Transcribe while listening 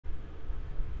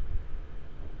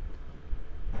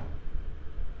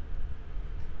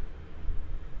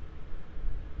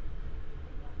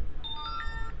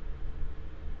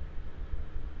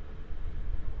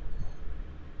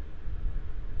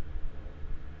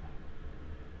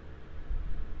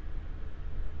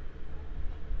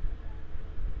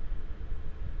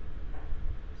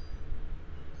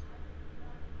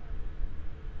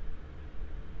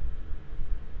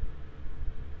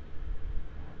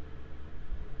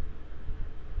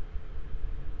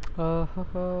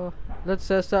Let's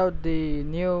test out the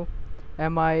new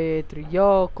MI3.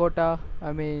 Yo, Kota.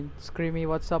 I mean, Screamy,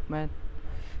 what's up, man?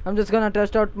 I'm just gonna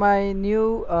test out my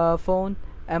new phone,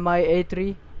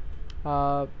 MI3.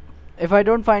 Uh, if I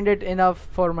don't find it enough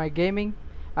for my gaming,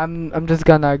 I'm just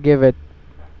gonna give it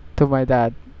to my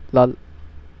dad. Lol.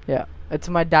 Yeah, it's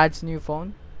my dad's new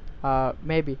phone.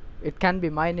 Maybe it can be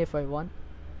mine if I want,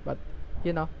 but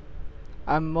you know,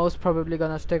 I'm most probably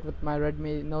gonna stick with my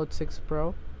Redmi Note 6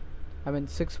 Pro. I mean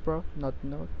 6 Pro, not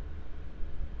Note.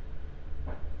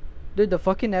 Dude, the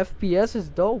fucking FPS is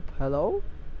dope. Hello?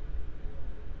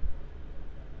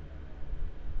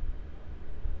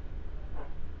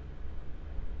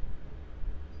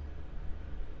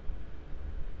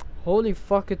 Holy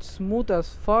fuck, it's smooth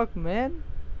as fuck, man.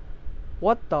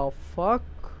 What the fuck?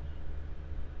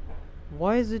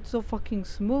 Why is it so fucking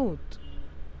smooth?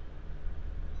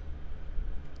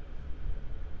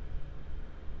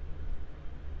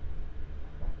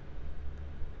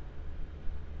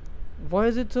 Why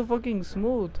is it so fucking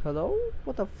smooth? Hello?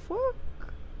 What the fuck?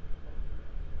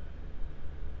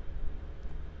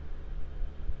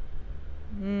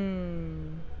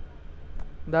 Hmm.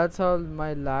 That's how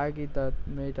my laggy that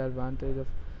made advantage of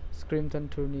screams and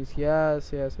tourneys.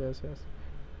 Yes.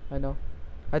 I know.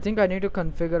 I think I need to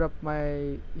configure up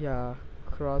my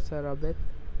crosshair a bit.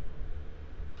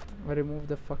 I remove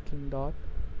the fucking dot.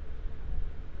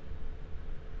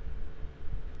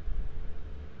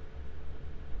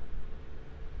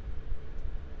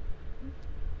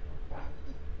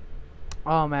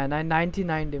 Oh man, I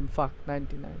 99'd him. Fuck,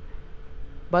 99.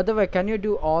 By the way, can you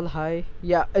do all high?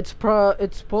 Yeah, it's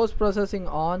post processing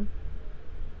on.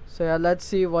 So yeah, let's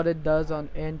see what it does on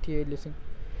anti-aliasing.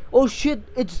 Oh shit,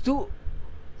 it's do.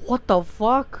 What the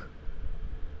fuck?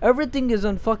 Everything is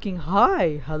on fucking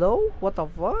high. Hello? What the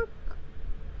fuck?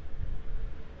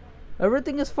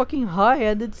 Everything is fucking high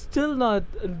and it's still not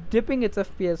dipping its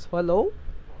FPS. Hello?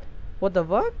 What the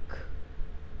fuck?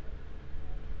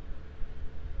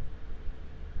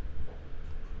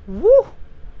 Woo!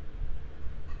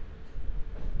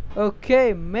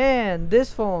 Okay, man,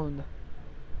 this phone.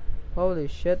 Holy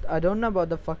shit, I don't know about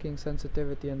the fucking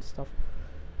sensitivity and stuff.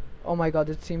 Oh my god,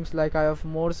 it seems like I have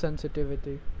more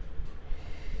sensitivity.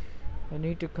 I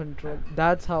need to control.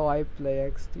 That's how I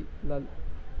play XT. Lol.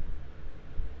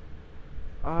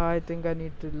 I think I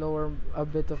need to lower a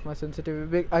bit of my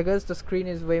sensitivity. I guess the screen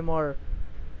is way more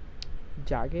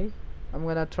jaggy. I'm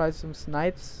gonna try some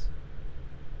snipes.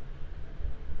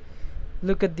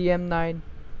 Look at the M9.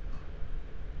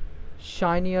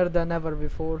 Shinier than ever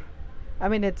before. I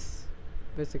mean, it's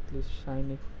basically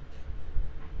shiny.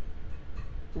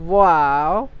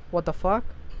 Wow. What the fuck?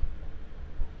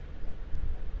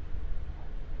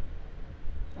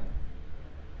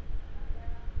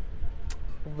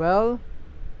 Well,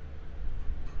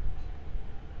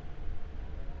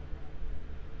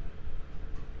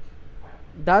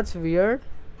 that's weird.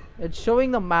 It's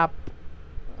showing the map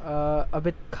a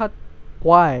bit cut.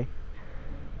 Why?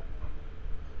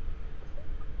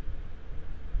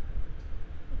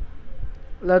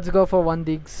 Let's go for 1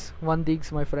 digs. 1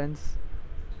 digs, my friends.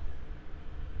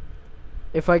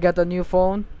 If I get a new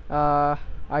phone,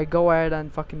 I go ahead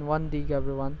and fucking 1 dig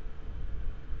everyone.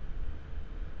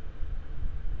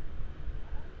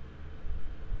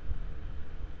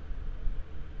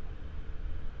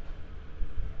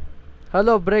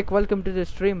 Hello Brick, welcome to the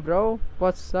stream, bro.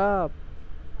 What's up?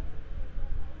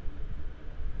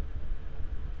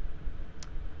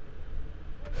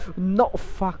 No,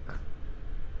 fuck.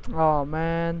 Oh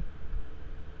man.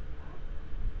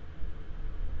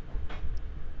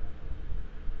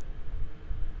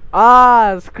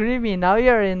 Ah, Screamy, now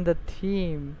you're in the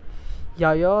team.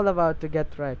 Yeah, you're all about to get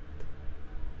wrecked.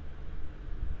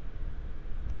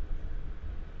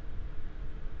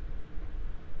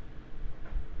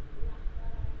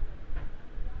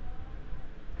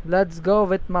 Let's go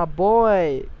with my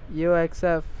boy,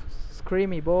 UXF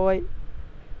Screamy boy.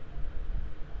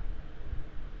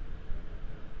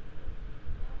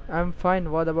 I'm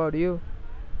fine, what about you?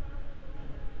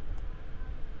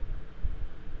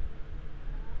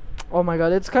 Oh my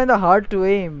god, it's kinda hard to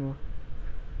aim.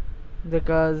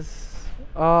 Because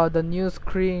the new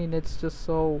screen, it's just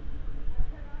so.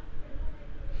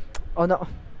 Oh no.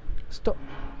 Stop.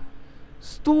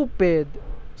 Stupid.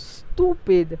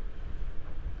 Stupid.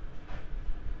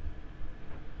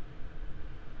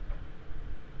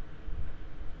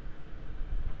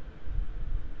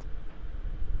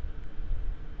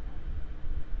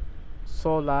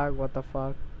 So lag, what the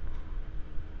fuck?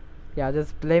 Yeah,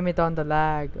 just blame it on the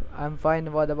lag. I'm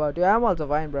fine, what about you? I'm also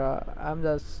fine, bro. I'm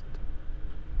just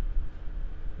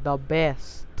the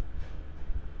best.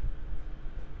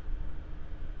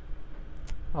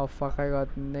 Oh fuck, I got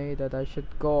naded. I should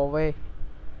go away.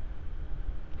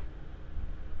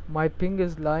 My ping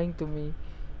is lying to me.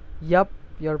 Yup,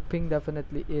 your ping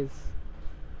definitely is.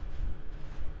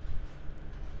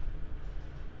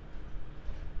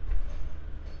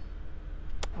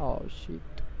 Oh shit.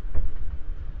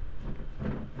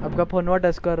 आपका phone वो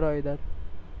test कर रहा हूँ इधर.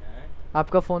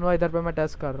 आपका phone वो इधर पे मैं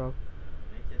टेस्ट कर रहा हूँ.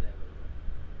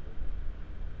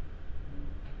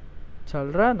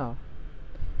 चल रहा है ना.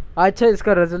 अच्छा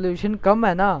इसका रेजोल्यूशन कम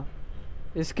है ना,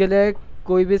 इसके लिए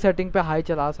कोई भी सेटिंग पे हाई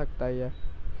चला सकता है ये.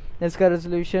 इसका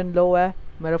रेजोल्यूशन लो है,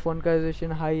 मेरे फ़ोन का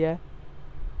रेजोल्यूशन हाई है.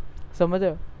 समझ रहे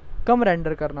हो, कम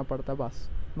रेंडर करना पड़ता बस,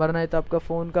 वरना तो आपका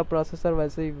फ़ोन का प्रोसेसर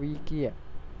वैसे ही वीक ही है.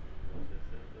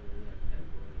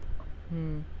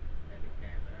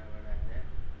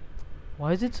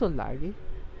 Why is it so laggy?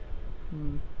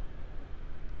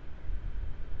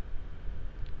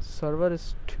 Server is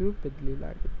stupidly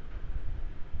laggy.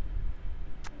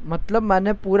 मतलब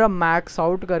मैंने पूरा मैक्स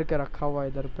आउट करके रखा हुआ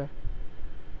इधर पे.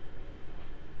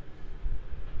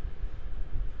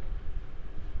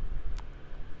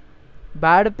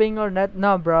 Bad ping or net?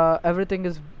 Nah, bruh. Everything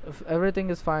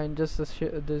is fine. Just the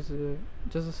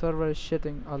server is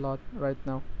shitting a lot right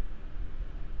now.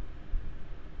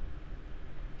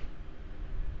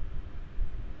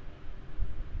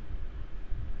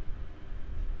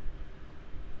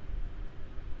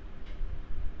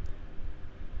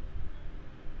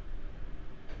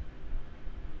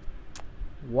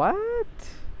 What?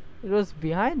 It was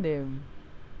behind him.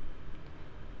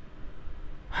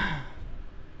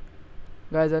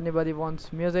 Guys, anybody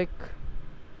wants music?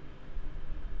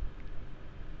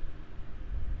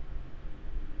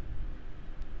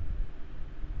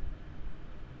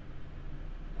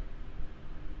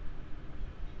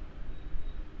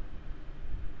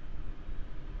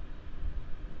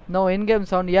 No in-game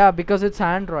sound, yeah, because it's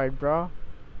Android, bro.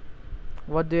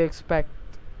 What do you expect?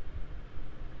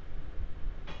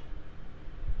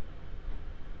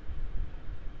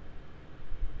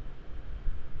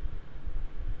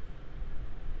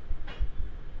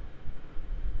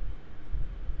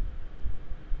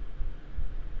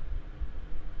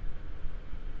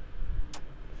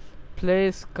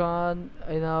 Plays can't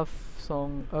enough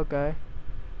song. Okay.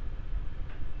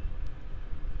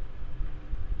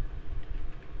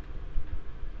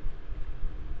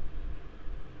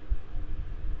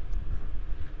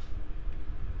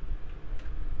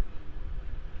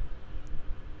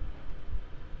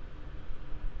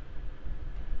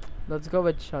 Let's go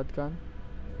with shotgun.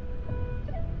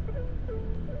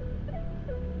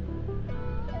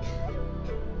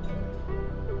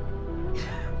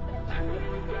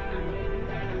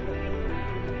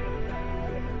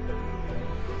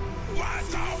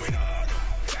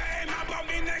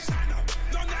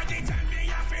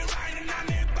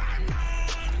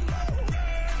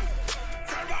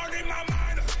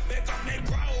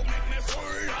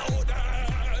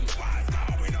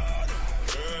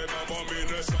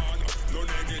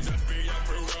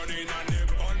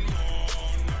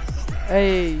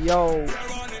 Hey yo.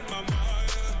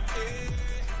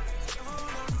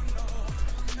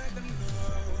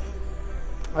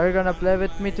 Are you gonna play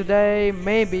with me today?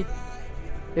 Maybe.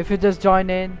 If you just join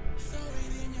in.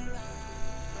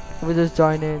 We just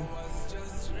join in.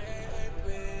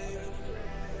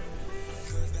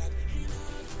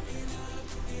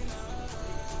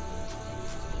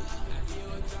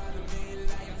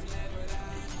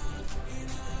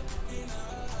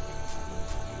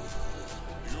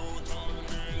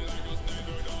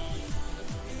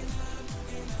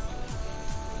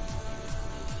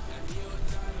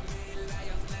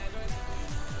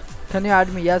 Can you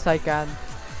add me? Yes, I can.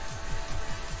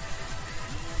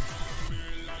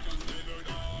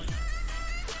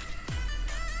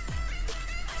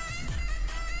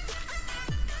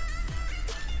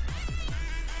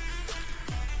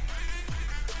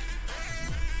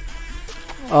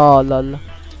 Oh lol.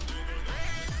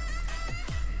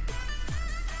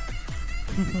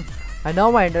 I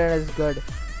know my internet is good.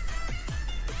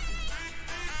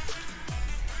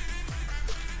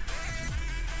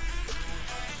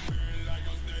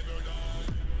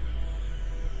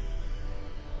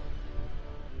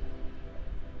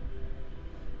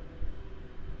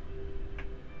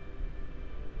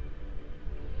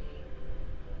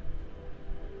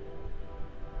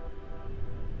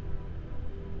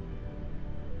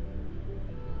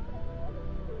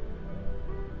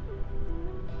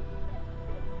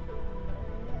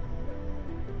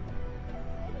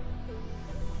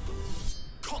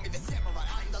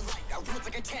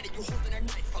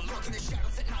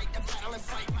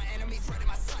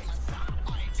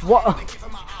 What?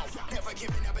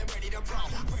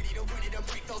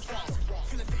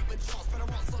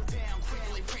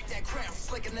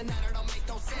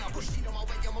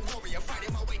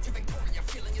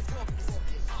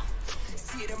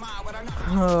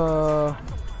 Uh,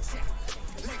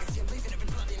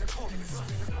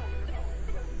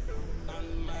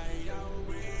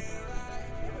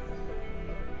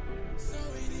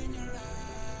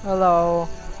 hello.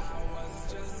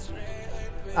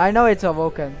 I know it's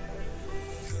Awoken.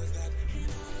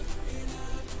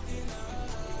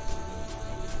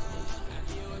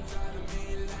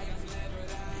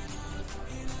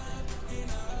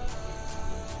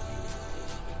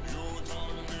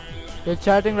 You're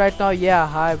chatting right now? Yeah,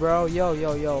 hi bro. Yo,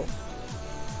 yo, yo.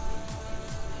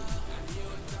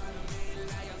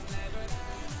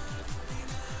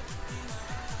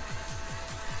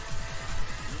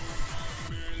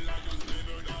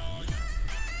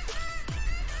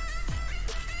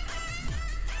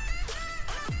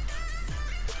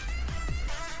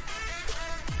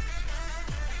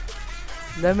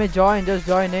 Let me join, just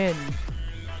join in.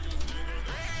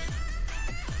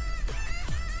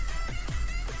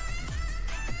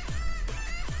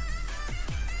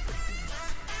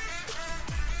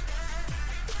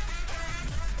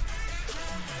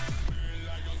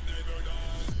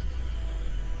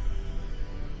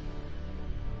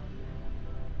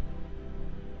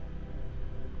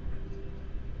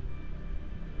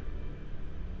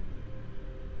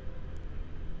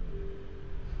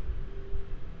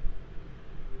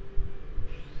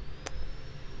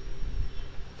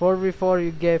 Before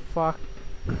you gave fuck.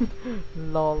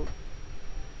 Lol.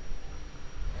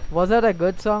 Was that a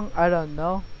good song? I don't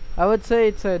know. I would say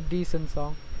it's a decent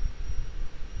song.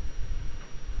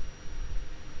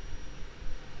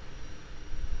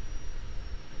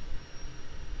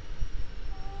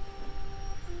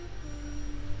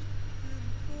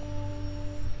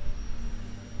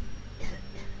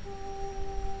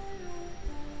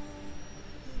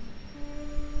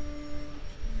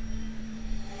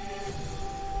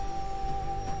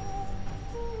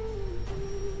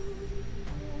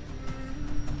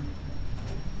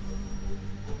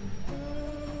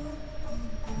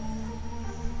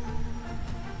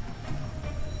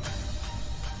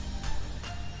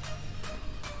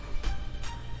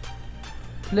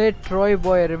 Play Troy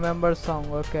Boy Remember song,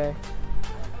 okay.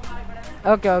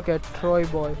 Okay, Troy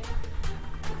Boy.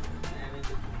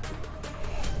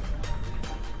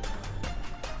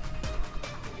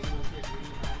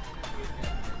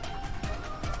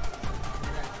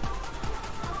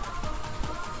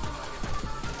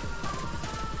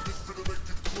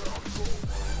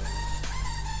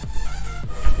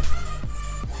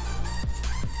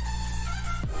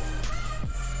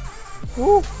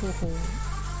 Ooh.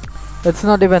 It's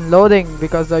not even loading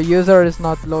because the user is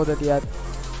not loaded yet.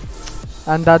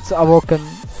 And that's Awoken.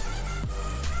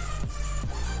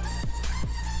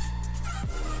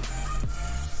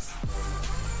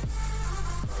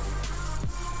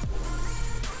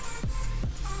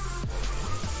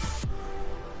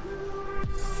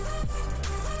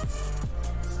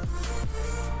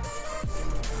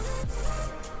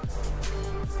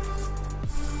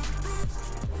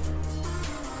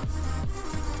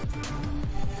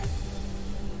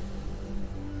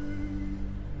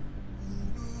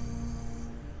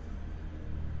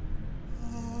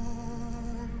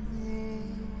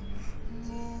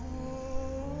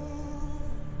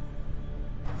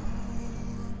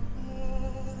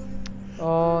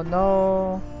 Oh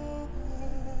no.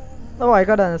 Oh, I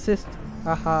got an assist.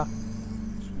 Haha.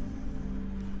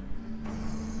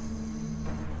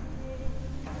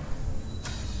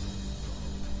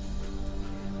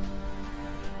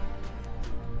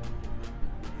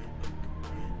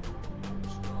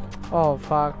 Oh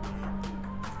fuck.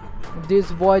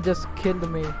 This boy just killed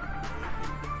me.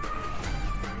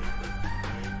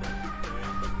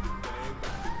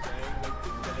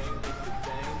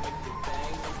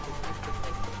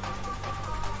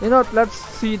 You know what, let's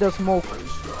see the smoke.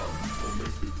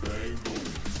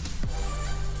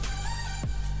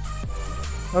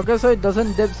 Okay, so it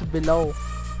doesn't dips below.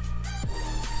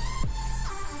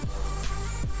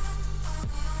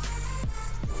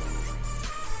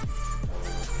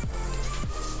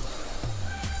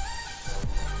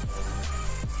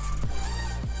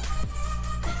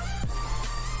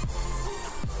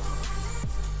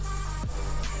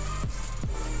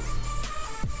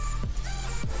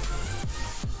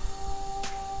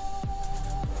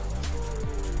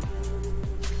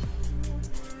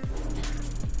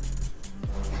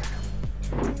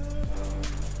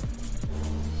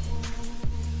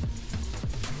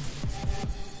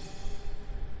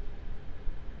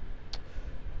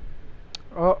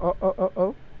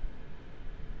 Oh.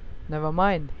 Never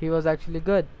mind, he was actually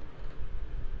good.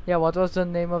 Yeah, what was the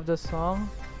name of the song?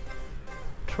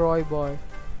 Troy boy.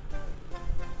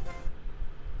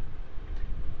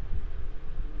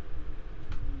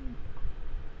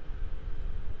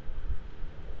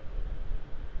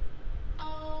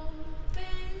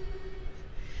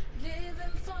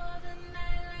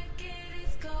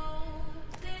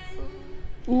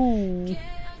 Ooh.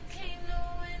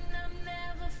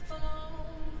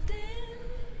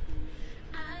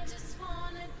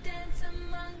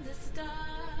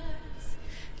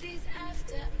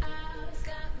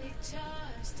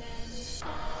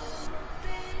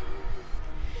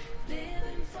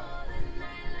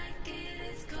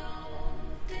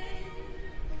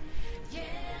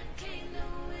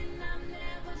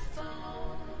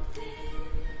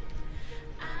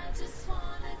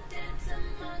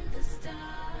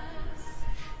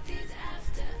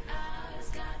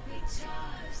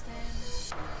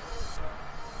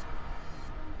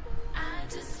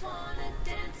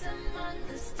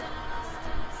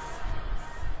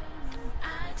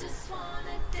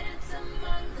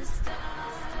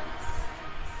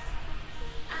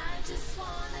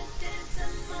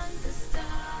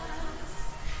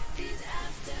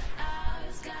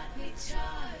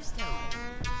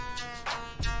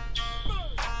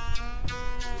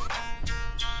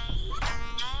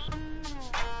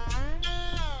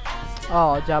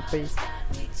 Oh, Jappy.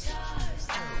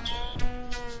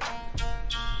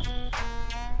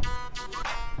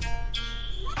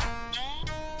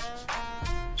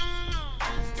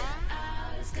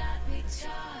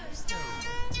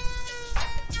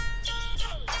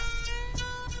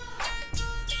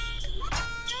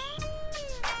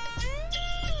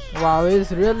 Wow,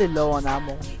 he's really low on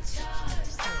ammo.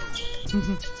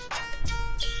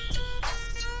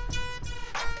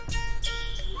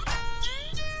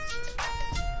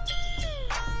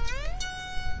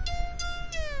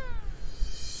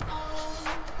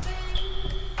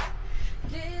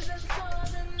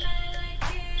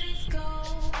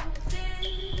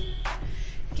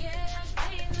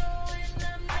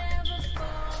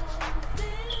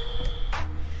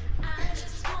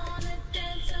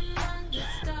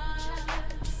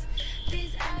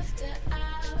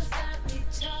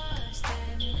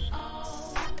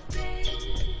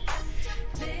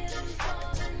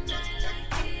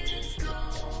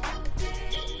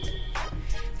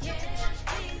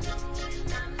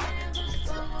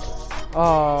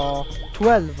 Oh,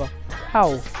 12.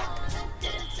 How?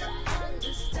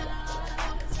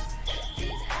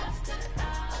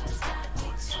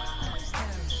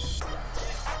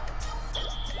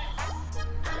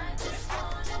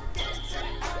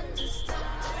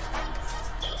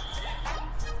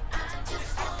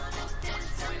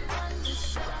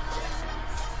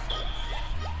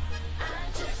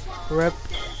 Rip.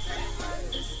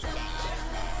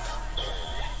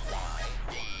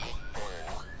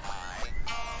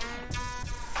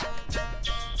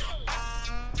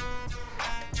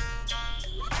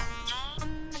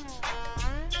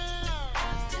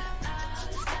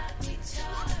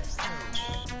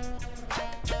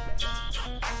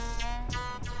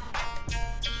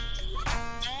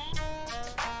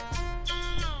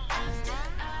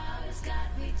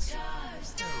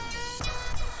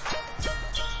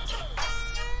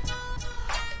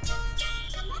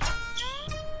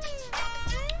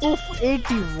 Oof,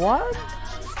 81?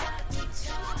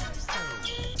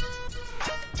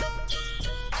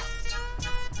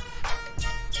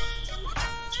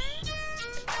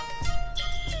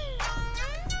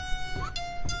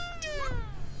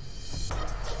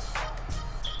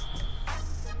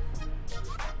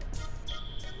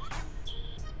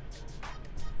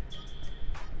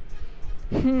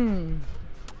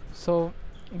 So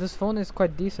this phone is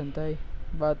quite decent, eh?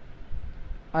 But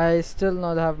I still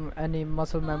not have any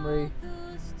muscle memory.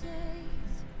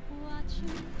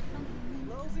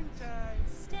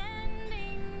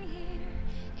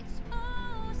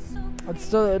 It's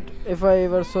still, if I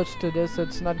ever switch to this,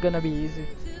 it's not gonna be easy.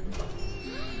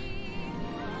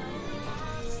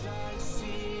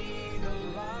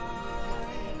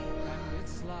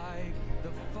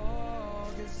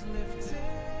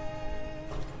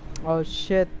 Oh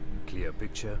shit. Clear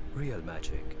picture, real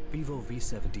magic. Vivo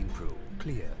V17 Pro,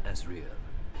 clear as real.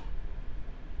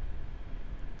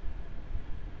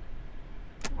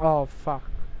 Oh fuck.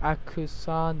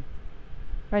 Akusan.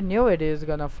 I knew it is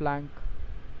gonna flank.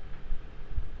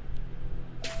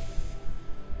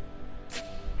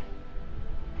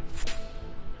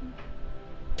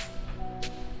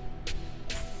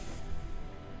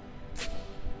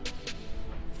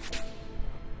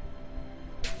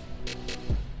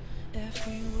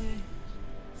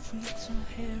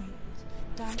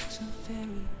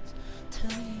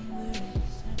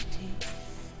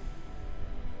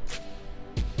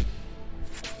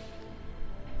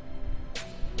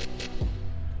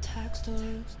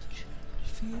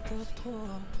 feed the poor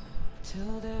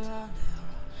till they are never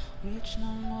rich no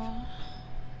more.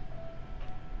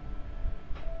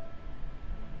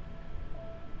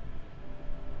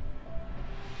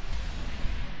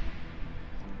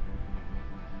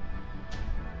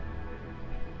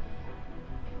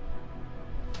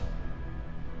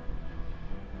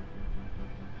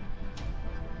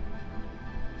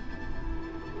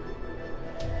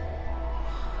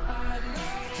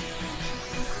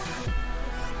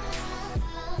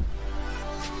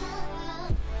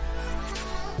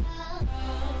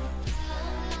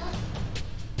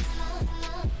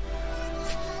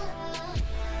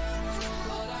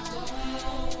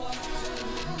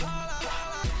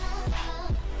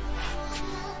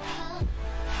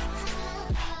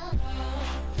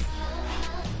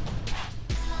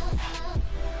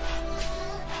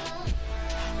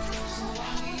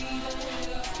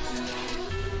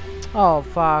 Oh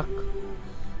fuck.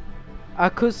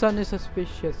 Akusan is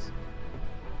suspicious.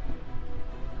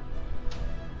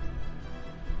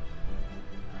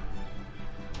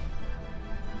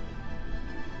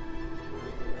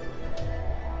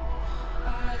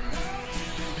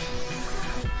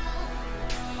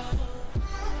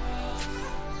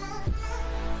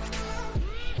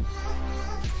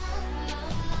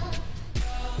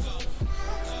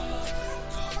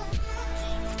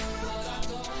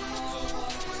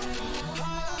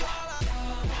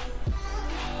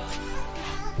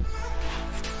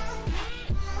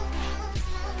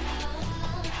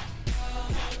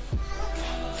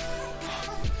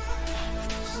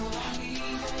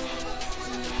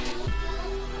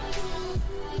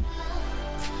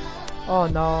 Oh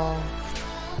no.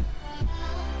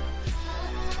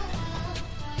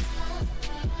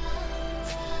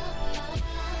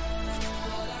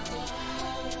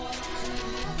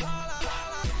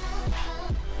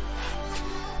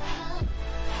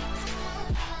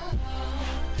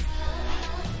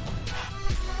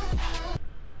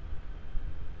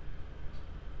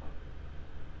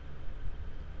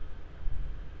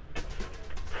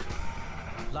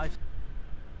 Life.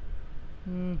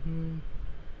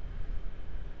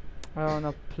 I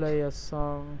wanna play a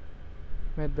song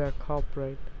made by a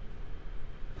copyright.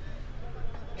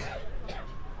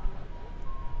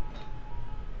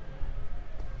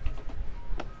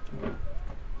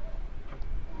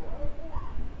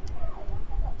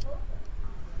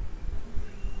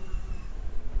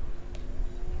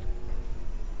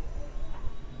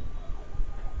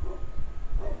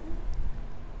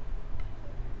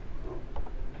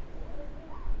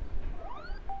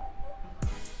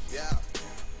 Yeah.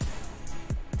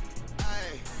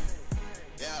 Ay.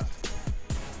 Yeah.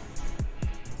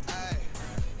 Ay.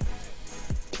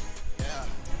 Yeah.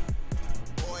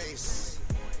 Boys.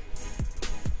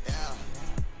 Yeah.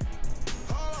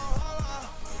 Hold on, hold on.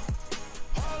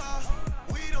 Hold on.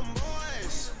 We them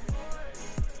boys.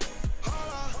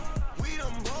 Hold on. We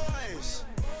them boys.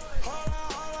 Hold on,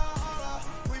 hold on, hold on.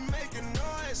 We making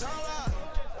noise. Hold on.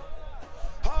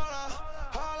 Hold on.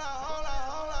 Hold on, hold on,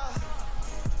 hold on.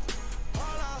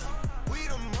 Hold on, we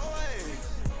them boys.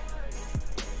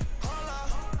 Hold on,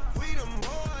 we them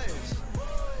boys.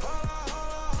 Hold on,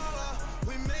 hold on,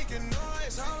 we making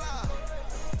noise. Hold on,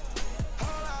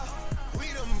 we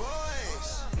them boys.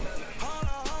 Hold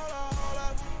on, hold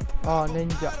on. Oh,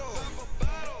 ninja.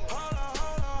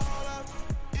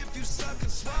 If you suck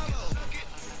and swallow,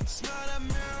 smell that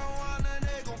marijuana,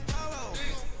 they gon' follow.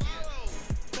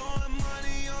 Throwing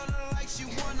money on her like she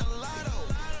won the lotto.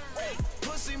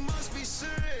 Pussy must be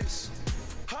serious.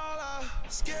 Hold up,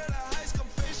 scared of heights, come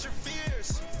face your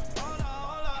fears. Hold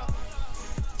up.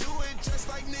 Do it just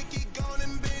like Nikki, gone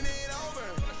and bend it over.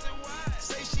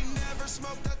 Say she never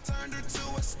smoked, I turned her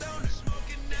to a stoner.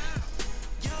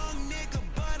 Young nigga,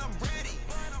 but I'm ready.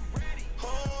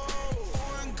 Oh,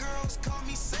 foreign girls call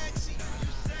me sexy.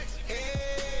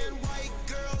 And white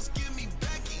girls give me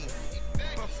Becky.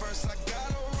 But first I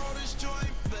gotta roll this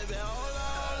joint, baby. Hold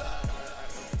up.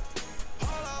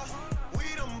 Hold up, we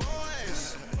them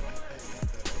boys.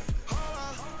 Hold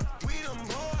up, we them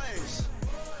boys.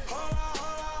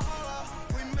 Hold up,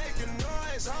 we making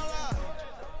noise. Hold up.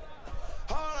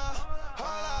 Hold up,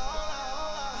 hold up,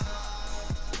 hold up.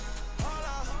 Hold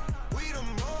up, we them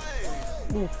boys.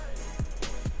 Oof.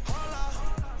 Hold up,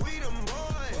 we them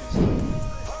boys.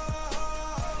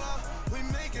 Hold up, we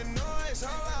making noise.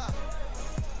 Hold up.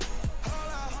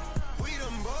 Hold up, we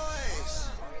them boys.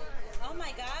 Oh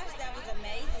my gosh, that was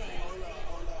amazing.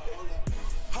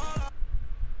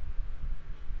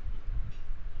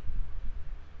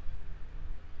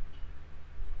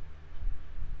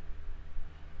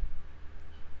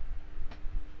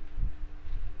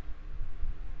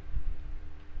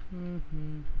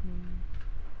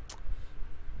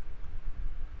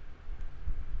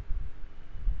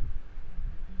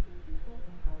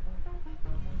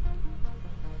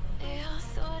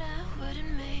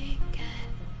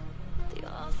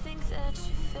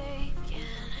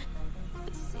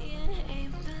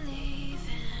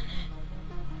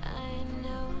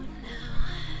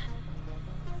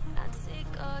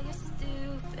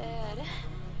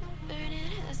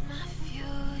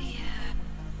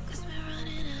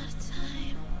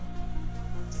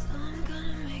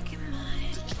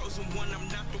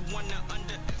 the one to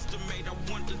underestimate. I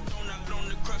want the throne, I loan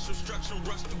the crush obstruction,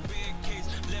 rush through barricades,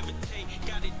 levitate.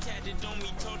 Got it tatted on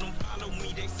me, told them follow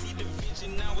me. They see the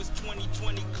vision, now it's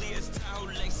 2020, clear as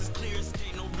Tahoe, Lexus, clear as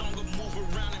day. No longer move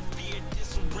around in fear,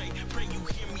 disarray. Pray you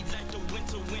hear me like the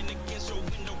winter wind against your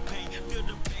window pane. Feel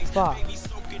the bass, baby,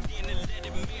 soak it in and let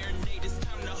it marinate. It's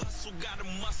time to hustle, gotta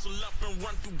muscle up and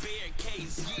run through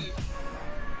barricades, yeah.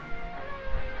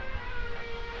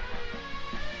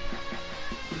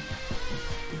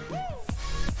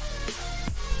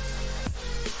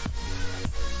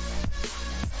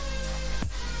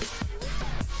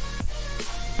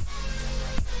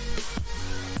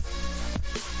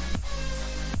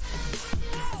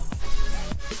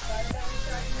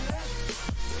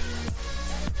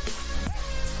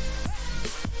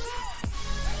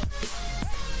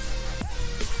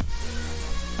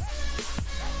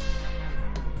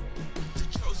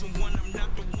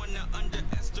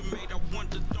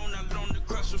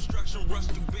 Rush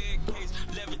through barricades,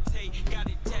 levitate, got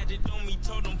it tatted on me,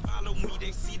 told them follow me.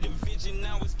 They see the vision,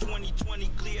 now it's 2020,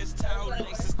 clear as Tahoe,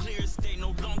 Lexus, clear as day.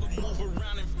 No longer move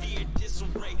around in fear,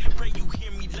 disarray. Pray you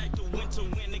hear me like the winter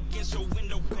wind against your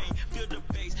window pane. Feel the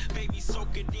bass, baby,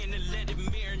 soak it in and let it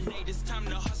marinate. It's time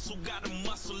to hustle, gotta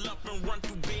muscle up and run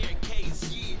through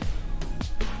barricades, yeah.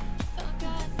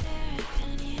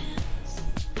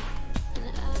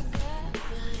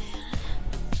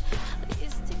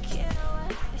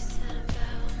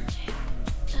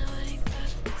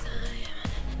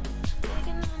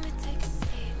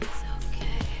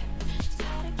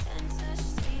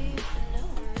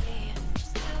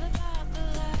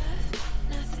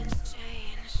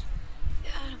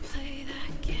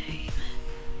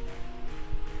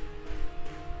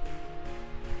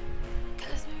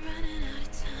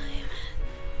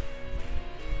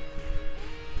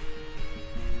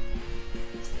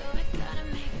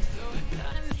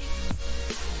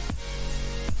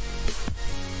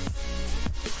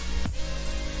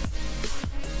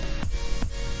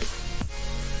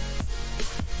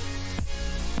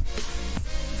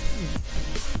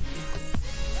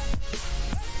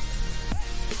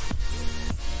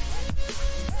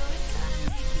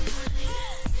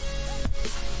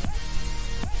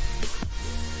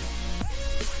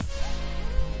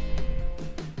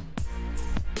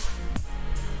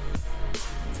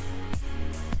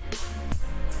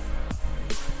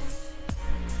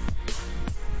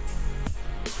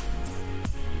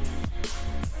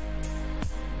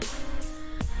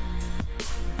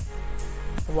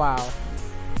 Wow.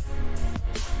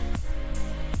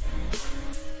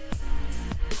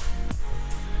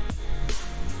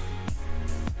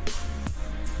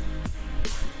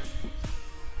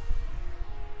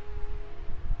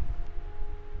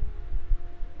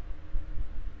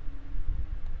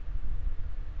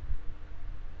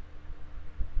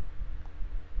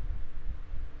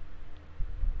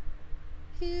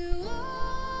 You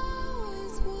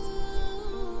always want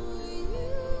what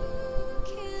you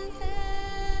can't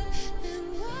have, and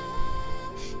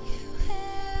what you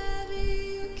have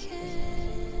you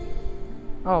can.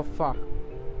 Oh fuck.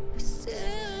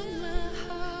 Still my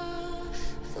heart,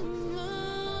 the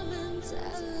moment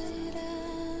I laid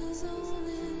eyes on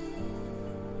it.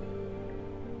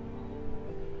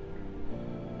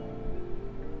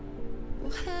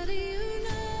 Well, how do you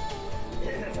know?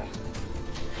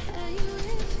 How you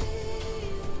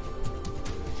feel?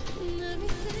 And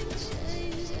everything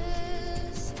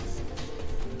changes.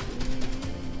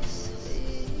 This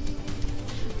feet.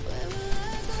 Where will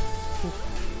I go?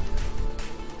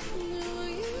 Where will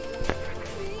you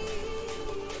be?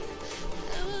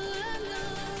 How will I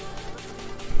know?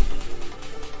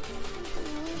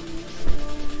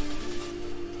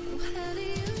 How do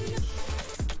you know?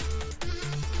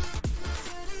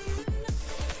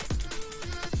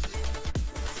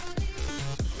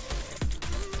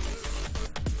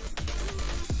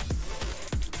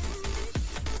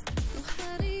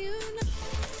 How do you know?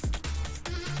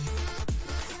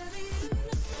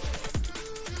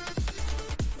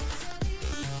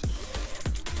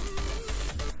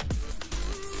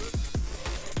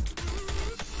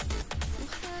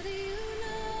 How do you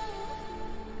know?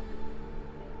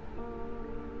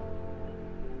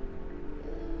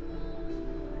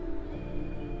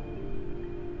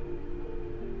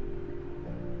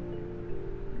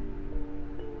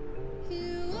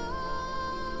 You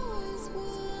always want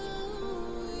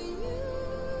what you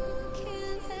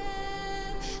can't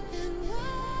have, and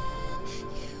what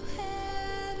you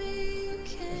have you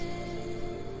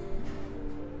can.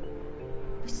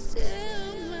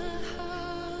 Still my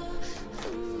heart,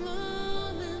 the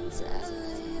moment I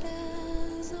laid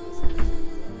eyes on it.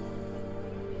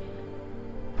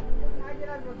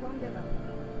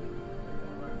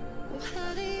 Well,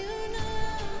 how do you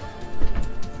know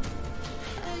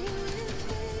how you really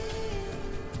feel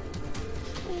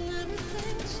when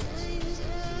everything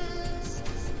changes?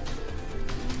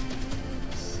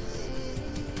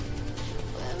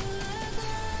 Where will I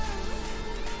go?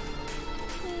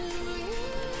 When will you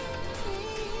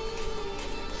leave?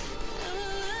 How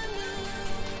will I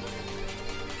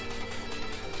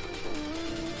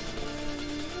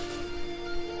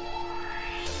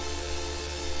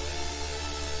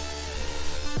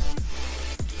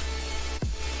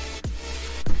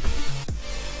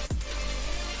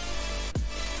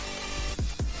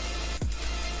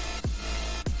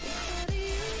How do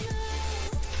you know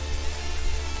how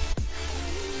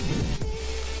you feel?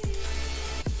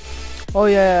 Oh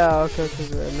yeah, okay, okay,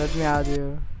 okay. Let me add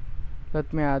you.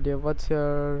 Let me add you. What's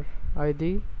your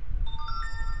ID?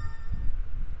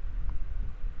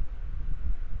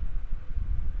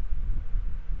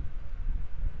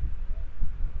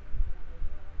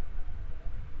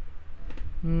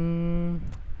 Hmm,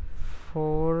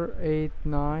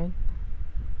 489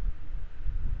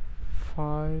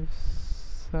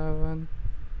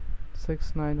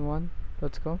 57691.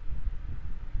 Let's go.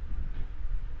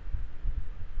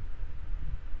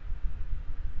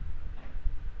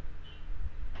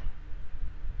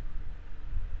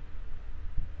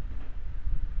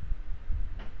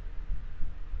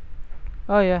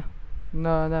 Oh yeah.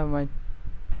 No, never mind.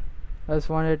 I just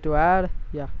wanted to add.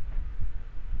 Yeah.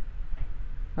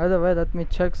 Either way, let me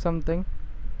check something.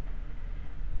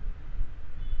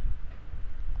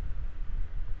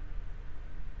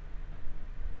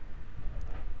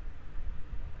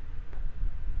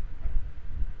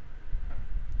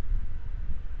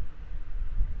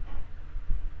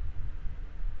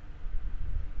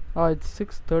 Oh, it's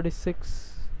 636.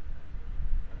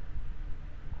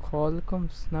 Qualcomm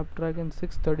Snapdragon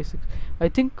 636. I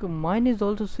think mine is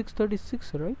also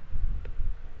 636, right?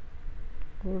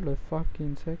 Hold a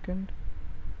fucking second.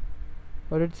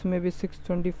 Or it's maybe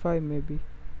 625, maybe.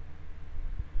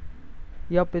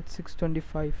 Yup, it's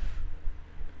 625.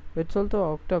 It's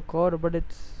also octa core, but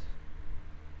it's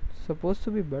supposed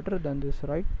to be better than this,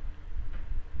 right?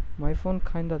 My phone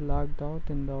kinda lagged out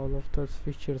in all of those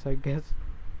features, I guess.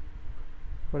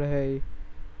 But hey,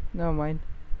 never mind.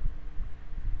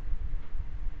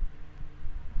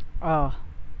 Ah,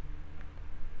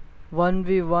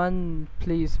 1v1,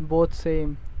 please, both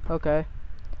same. Okay.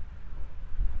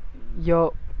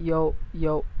 Yo, yo,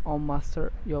 yo, oh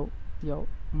master, yo, yo.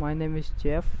 My name is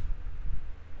Jeff.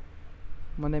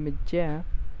 My name is Jeff.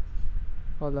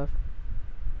 Hold up.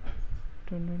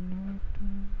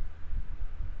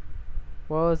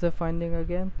 What was I finding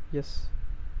again? Yes.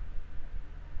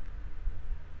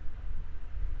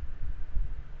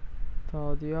 The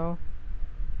audio.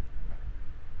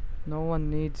 No one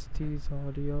needs these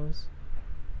audios.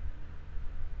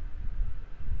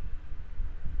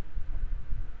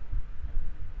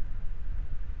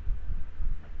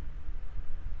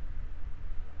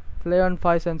 Play on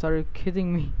 5 cents, are you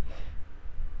kidding me?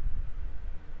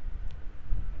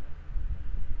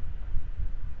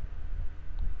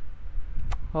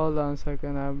 Hold on a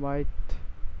second, I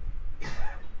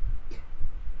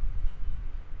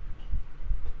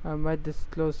might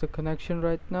disclose the connection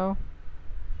right now.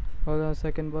 Hold on a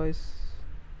second, boys.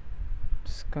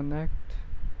 Disconnect.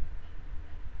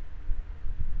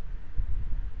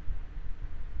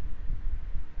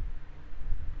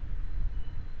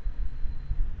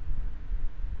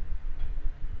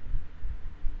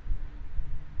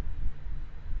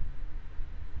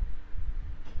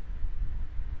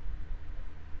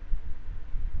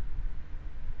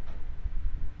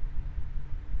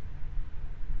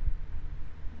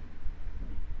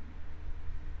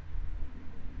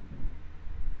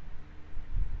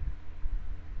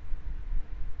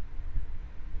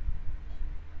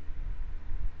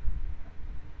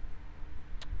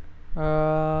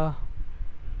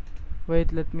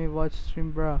 Wait, let me watch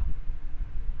stream, bruh.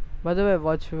 By the way,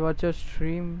 watch your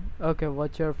stream. Okay,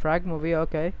 watch your frag movie.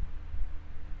 Okay,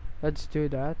 let's do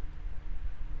that.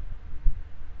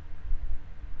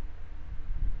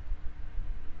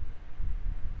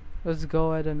 Let's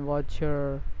go ahead and watch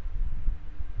your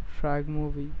frag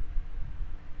movie.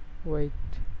 Wait,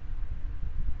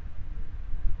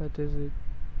 what is it?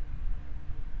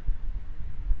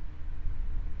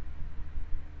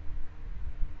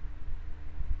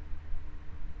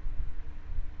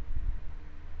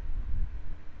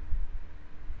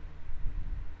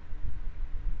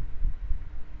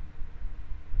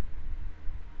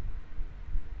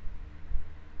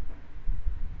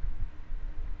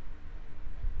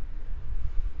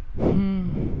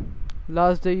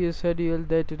 Last day you said you'll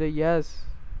day today. Yes.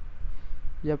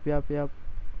 Yep.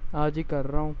 आज ही कर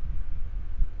रहा हूँ.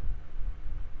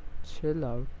 Chill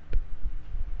out.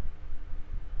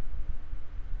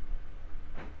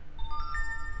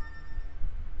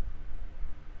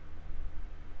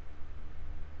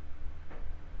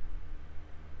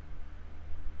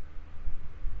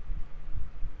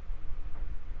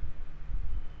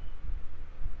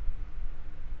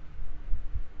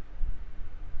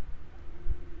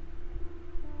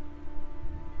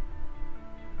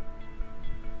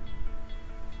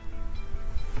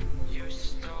 You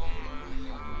stole my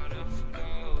heart of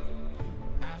gold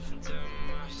after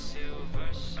my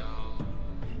silver soul.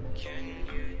 Can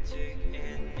you dig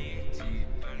any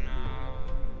deeper now?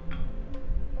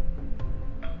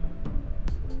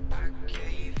 I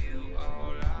gave you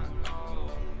all I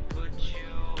own, put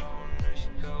you on this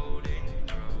golden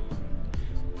throne,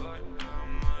 but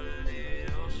I'm a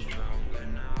little stronger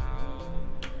now.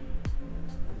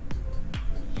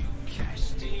 You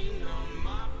cashed in on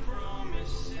my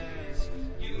promises.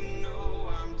 You know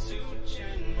I'm too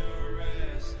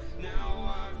generous.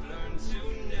 Now I've learned to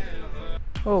never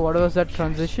Oh, what was that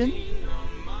transition? lean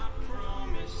on my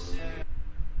promises.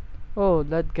 Oh,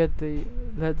 let's get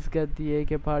the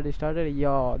AK party started.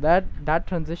 Yo, that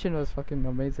transition was fucking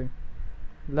amazing.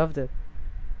 Loved it.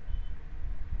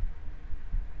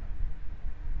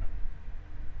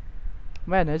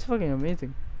 Man, it's fucking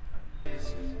amazing.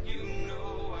 You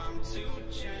know I'm too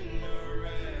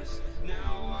generous.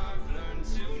 Now I've learned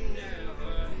to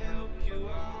never help you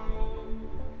out.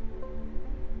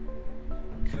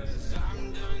 'Cause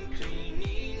I'm done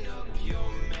cleaning up your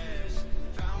mess.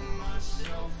 Found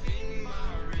myself in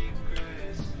my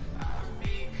regrets. I've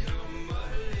become a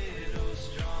little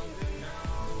stronger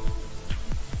now.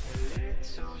 A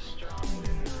little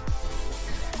stronger now.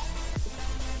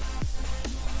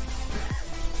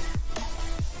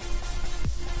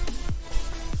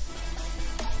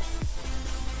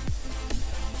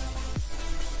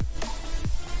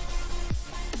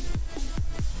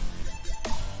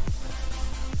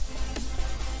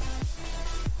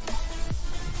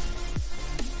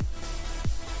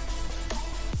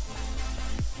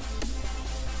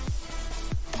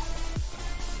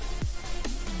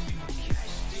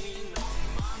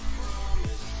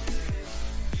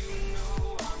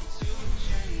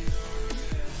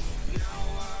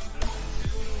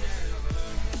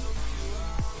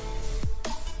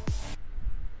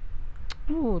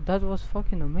 Ooh, that was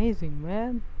fucking amazing,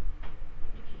 man.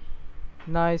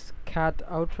 Nice cat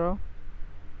outro.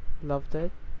 Loved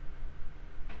it.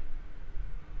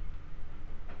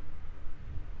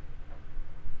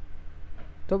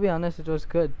 To be honest, it was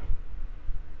good.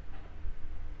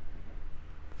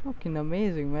 Fucking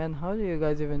amazing, man. How do you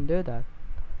guys even do that?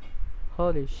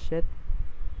 Holy shit.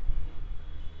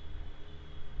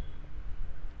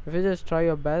 If you just try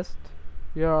your best,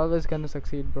 you're always gonna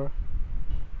succeed, bro.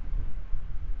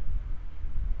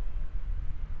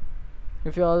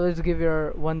 If you always give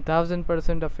your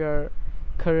 1000% of your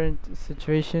current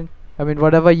situation, I mean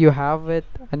whatever you have it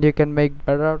and you can make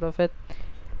better out of it,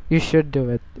 you should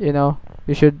do it, you know.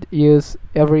 You should use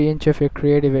every inch of your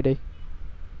creativity.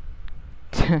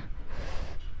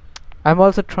 I'm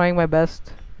also trying my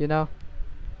best, you know,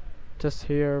 just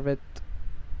here with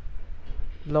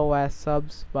low ass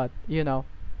subs, but you know,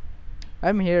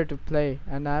 I'm here to play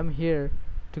and I'm here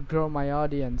to grow my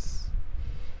audience.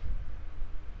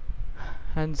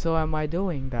 And so am I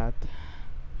doing that.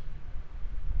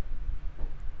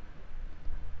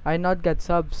 I not get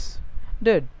subs.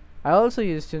 Dude, I also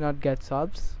used to not get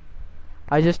subs.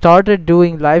 I just started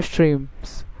doing live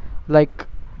streams like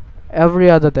every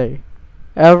other day.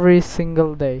 Every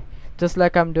single day. Just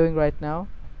like I'm doing right now.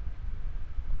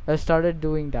 I started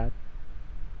doing that.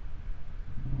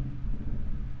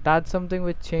 That's something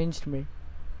which changed me.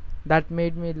 That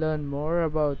made me learn more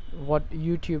about what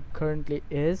YouTube currently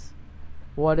is,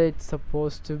 what it's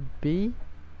supposed to be,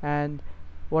 and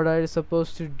what are you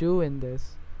supposed to do in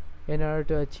this in order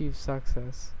to achieve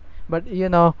success. But you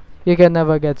know, you can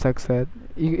never get success.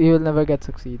 You will never get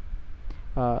succeed.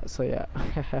 So yeah.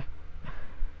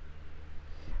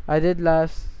 I did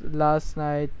last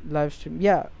night live stream.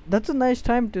 Yeah, that's a nice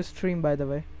time to stream, by the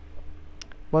way.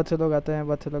 बहुत से लोग आते हैं,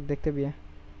 बहुत से लोग देखते भी हैं.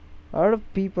 A lot of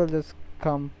people just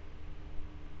come.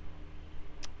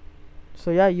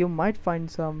 So yeah, you might find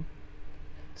some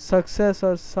success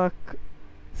or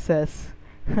success.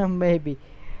 Maybe.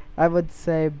 I would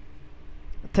say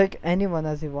take anyone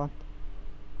as you want.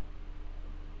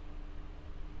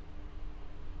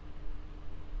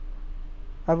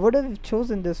 I would have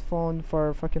chosen this phone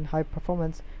for fucking high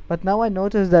performance, but now I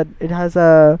notice that it has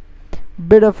a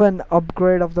bit of an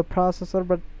upgrade of the processor,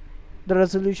 but the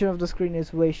resolution of the screen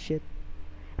is way shit.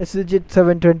 It's legit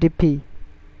 720p,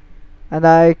 and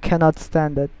I cannot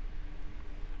stand it.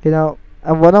 You know,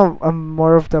 I'm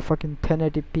more of the fucking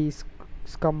 1080p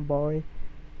scum boy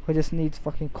who just needs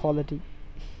fucking quality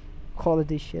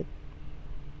shit.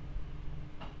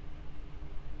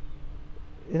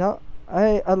 You know,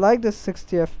 I like the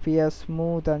 60 FPS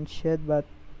smooth and shit, but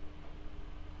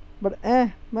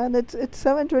man, it's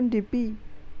 720p.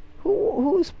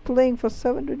 Who's playing for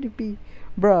 720p?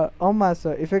 Bruh, oh my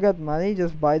sir, if you got money,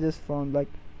 just buy this phone. Like,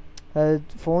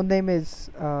 phone name is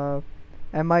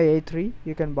MIA3.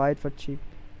 You can buy it for cheap.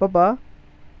 Baba,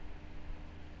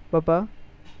 Baba.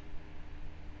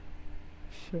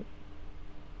 Shit.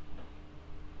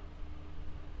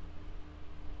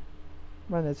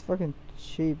 Man, it's fucking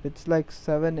cheap. It's like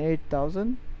 7-8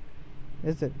 thousand.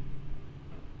 Is it?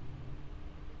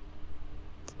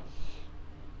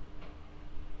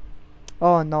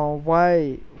 Oh no,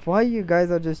 why you guys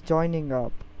are just joining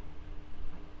up?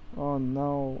 Oh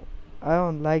no, I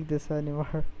don't like this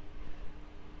anymore.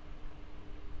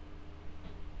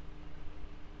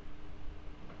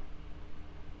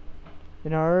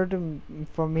 In order to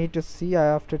for me to see, I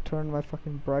have to turn my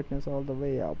fucking brightness all the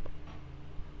way up.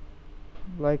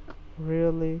 Like,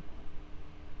 really?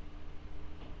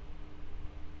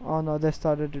 Oh no, they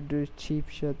started to do cheap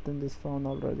shit in this phone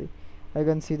already. I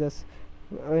can see this.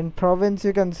 In province,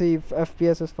 you can see if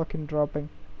FPS is fucking dropping.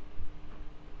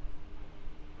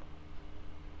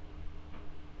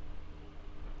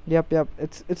 Yep.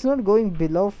 It's not going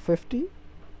below 50.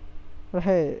 But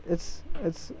hey, it's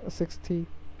 60.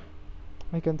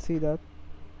 I can see that.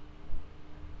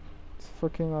 It's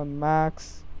fucking on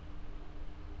max.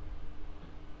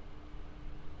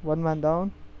 One man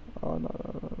down. Oh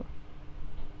no.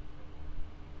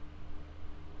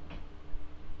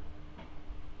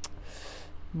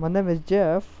 My name is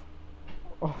Jeff.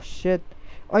 Oh shit.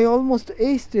 I almost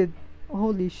aced it.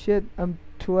 Holy shit. I'm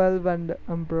 12 and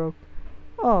I'm broke.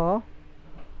 Oh.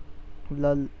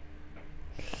 Lol.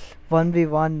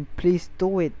 1v1. Please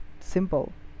do it.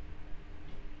 Simple.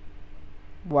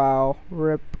 Wow.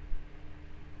 Rip.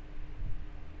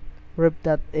 Rip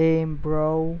that aim,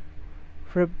 bro.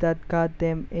 Rip that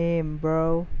goddamn aim,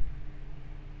 bro.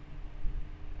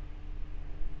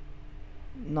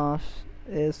 Nos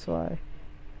is why.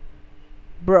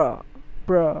 Bruh.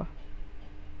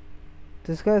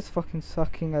 This guy is fucking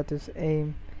sucking at his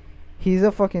aim. He's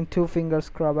a fucking two-finger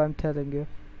scrub, I'm telling you.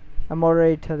 I'm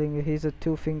already telling you, he's a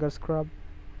two-finger scrub.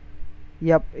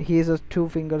 Yep, he's a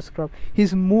two-finger scrub.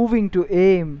 He's moving to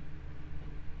aim.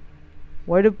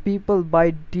 Why do people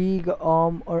buy Dig,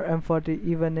 Arm, or M40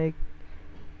 even a...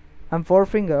 I'm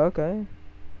four-finger, okay.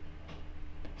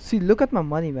 See, look at my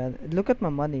money, man. Look at my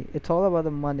money. It's all about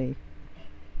the money.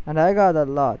 And I got a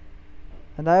lot.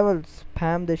 And I will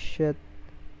spam this shit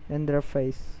in their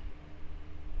face.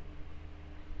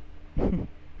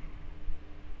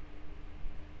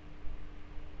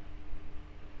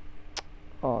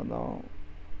 Oh no.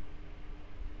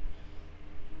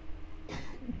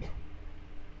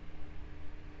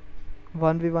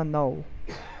 One v one now.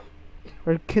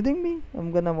 Are you kidding me?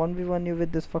 I'm gonna 1v1 you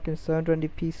with this fucking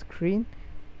 720p screen?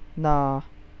 Nah.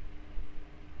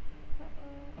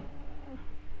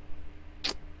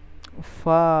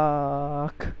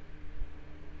 Fuck.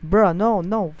 Bruh,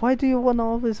 no. Why do you wanna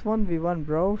always 1v1,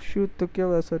 bro? Shoot to kill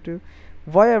So2.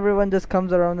 Why everyone just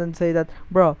comes around and say that,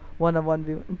 bro, wanna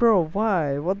 1v1? Bro,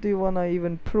 why? What do you wanna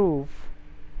even prove?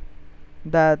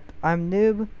 That I'm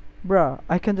noob? Bruh,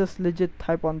 I can just legit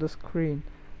type on the screen.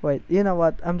 Wait, you know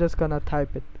what? I'm just gonna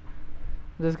type it.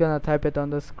 I'm just gonna type it on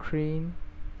the screen.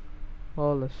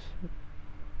 Holy shit.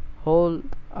 Hold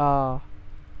a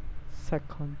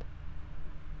second.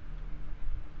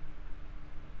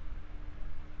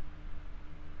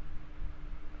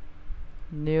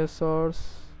 New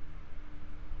source.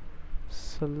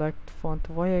 Select font.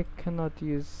 Why I cannot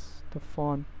use the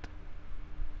font?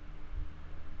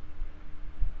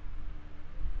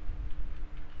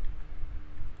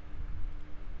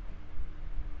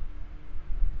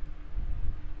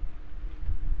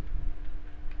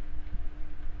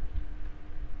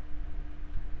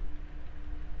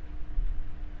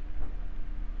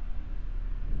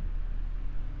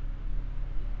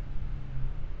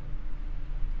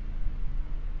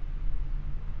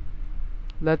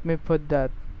 Let me put that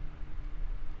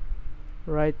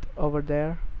right over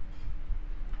there.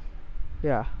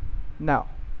 Yeah. Now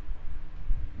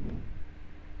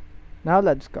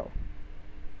let's go.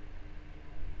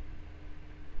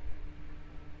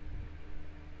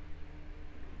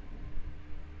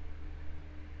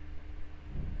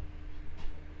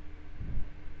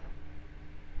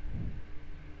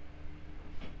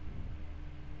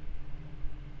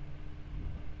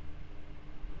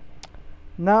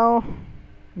 Now,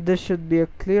 this should be a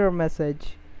clear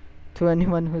message to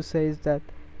anyone who says that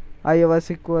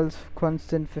iOS equals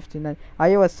constant 59.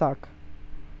 iOS suck.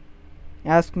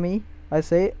 Ask me, I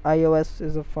say iOS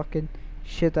is a fucking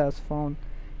shit ass phone.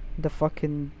 The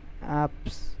fucking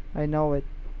apps, I know it.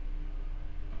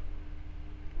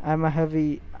 I'm a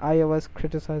heavy iOS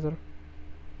criticizer.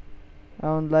 I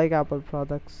don't like Apple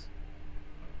products.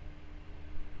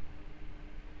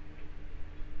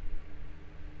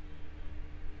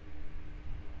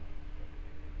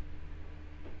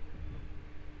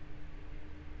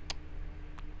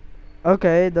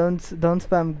 Okay, don't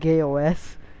spam gay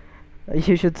OS.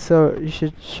 You should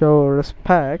show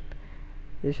respect.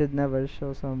 You should never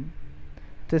show some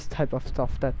this type of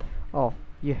stuff that oh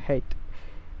you hate.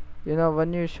 You know,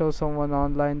 when you show someone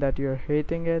online that you're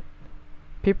hating it,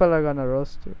 people are gonna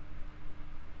roast you.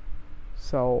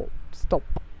 So stop.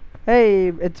 Hey,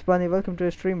 it's Bunny. Welcome to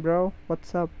the stream, bro.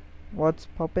 What's up? What's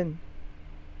poppin'?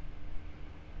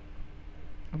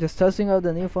 Just testing out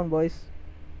the new phone, boys.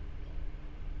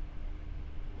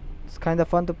 It's kind of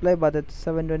fun to play, but it's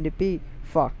 720p.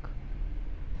 Fuck.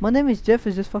 My name is Jeff.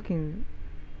 Is just fucking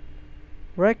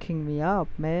wrecking me up,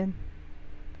 man.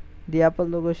 The Apple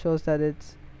logo shows that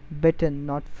it's bitten,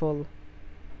 not full.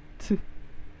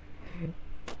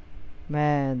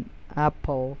 Man,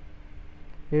 Apple.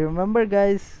 You remember,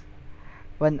 guys,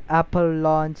 when Apple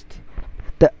launched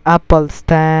the Apple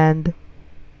stand?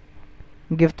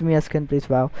 Gift me a skin, please.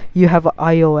 Wow, you have a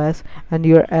iOS and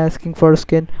you're asking for a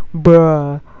skin,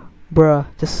 bruh.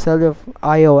 Just sell your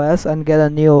iOS and get a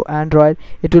new Android.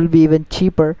 It will be even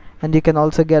cheaper, and you can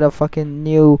also get a fucking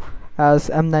new as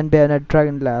M9 Bayonet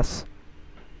Dragon Glass.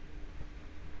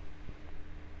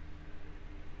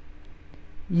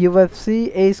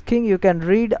 UFC Ace King, you can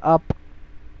read up.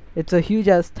 It's a huge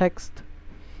ass text.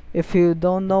 If you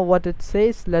don't know what it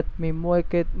says, let me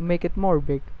make it more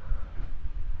big.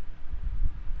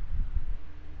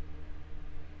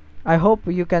 I hope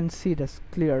you can see this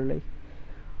clearly.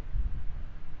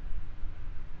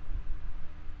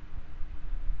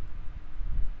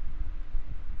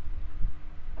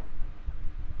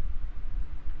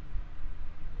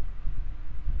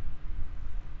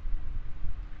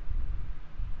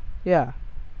 Yeah.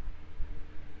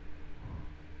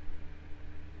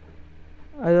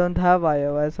 I don't have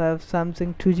iOS. I have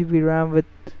Samsung 2GB RAM with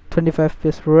 25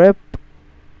 PS RIP.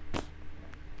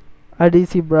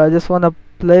 IDC, bro. I just wanna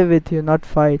play with you, not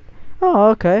fight. Oh,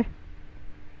 okay.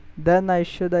 Then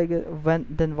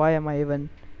then why am I even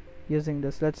using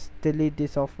this? Let's delete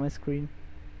this off my screen.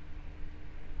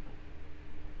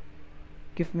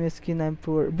 Give me a skin, I'm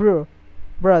poor. Bro,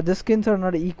 the skins are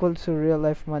not equal to real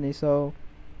life money, so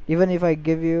even if I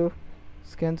give you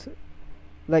skins,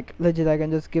 like legit, I can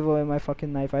just give away my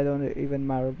fucking knife. I don't even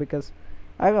matter because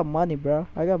I got money, bro.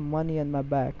 I got money in my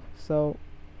back. So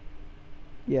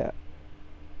yeah,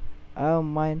 I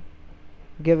don't mind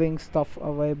giving stuff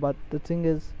away, but the thing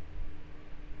is,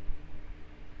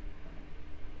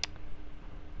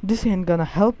 this ain't gonna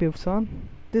help you, son.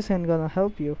 This ain't gonna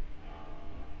help you.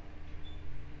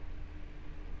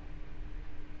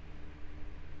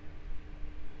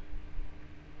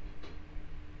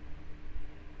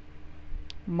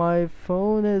 My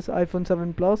phone is iPhone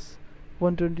 7 Plus,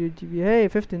 128GB. Hey,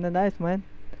 15, nice, man.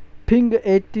 Ping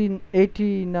 80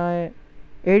 to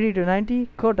 90.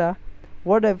 Kota,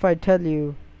 what if I tell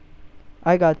you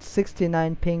I got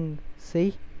 69 ping?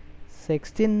 See?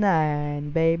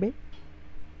 69, baby.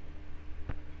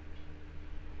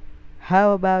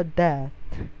 How about that?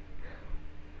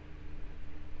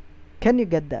 Can you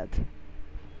get that?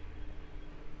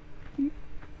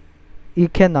 You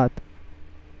cannot.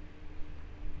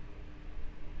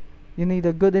 You need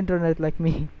a good internet like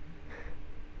me.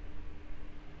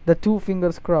 The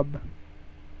 2-finger scrub.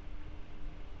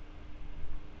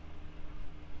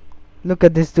 Look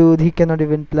at this dude, he cannot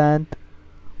even plant.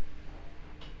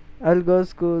 I'll go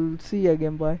school. See ya,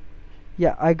 Game Boy.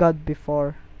 Yeah, I got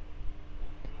before.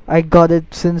 I got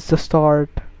it since the start.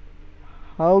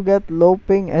 How get low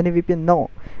ping any VPN?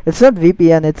 No, it's not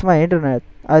VPN, it's my internet.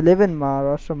 I live in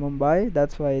Maharashtra, Mumbai.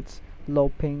 That's why it's low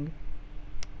ping.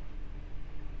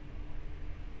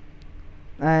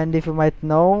 And if you might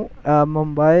know,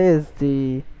 Mumbai is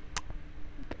the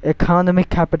economic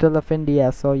capital of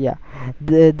India. So yeah,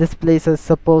 this place is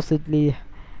supposedly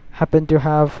happen to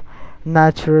have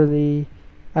naturally,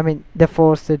 I mean, they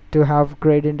forced it to have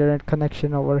great internet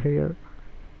connection over here.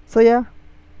 So yeah,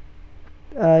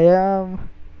 I'm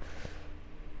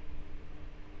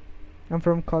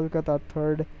from Kolkata,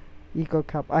 third Eco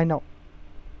Cap. I know.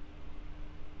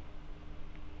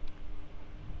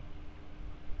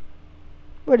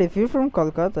 But if you're from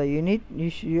Kolkata,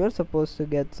 you're supposed to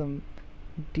get some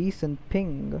decent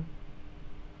ping.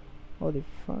 Holy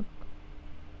fuck.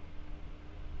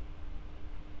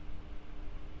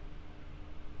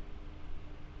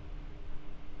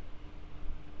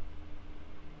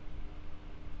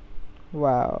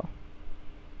 Wow.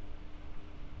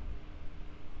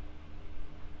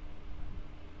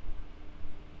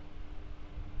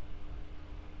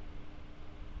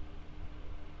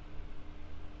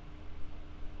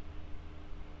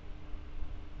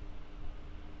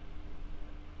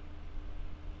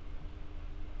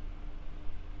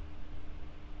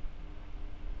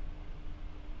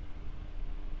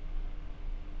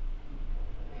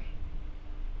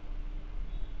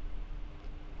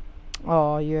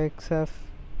 Oh, UXF.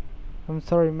 I'm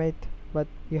sorry, mate, but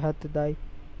you had to die.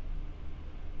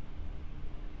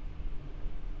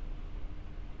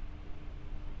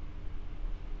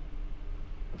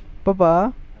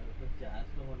 पापा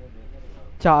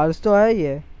charge तो है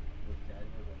ये,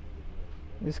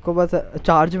 इसको बस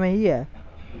charge में ही है,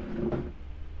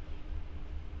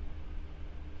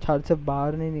 charge से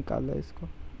बाहर नहीं निकाला इसको।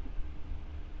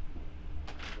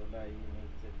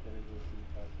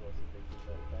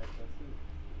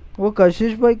 वो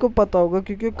कशिश भाई को पता होगा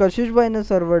क्योंकि कशिश भाई ने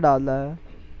सर्वर डाला है।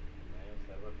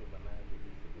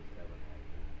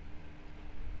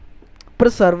 पर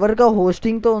सर्वर का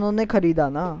होस्टिंग तो उन्होंने खरीदा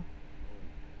ना,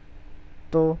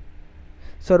 तो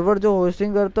सर्वर जो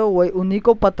होस्टिंग करता है वही उन्हीं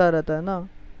को पता रहता है ना।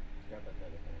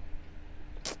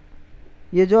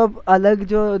 ये जो अब अलग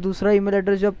जो दूसरा ईमेल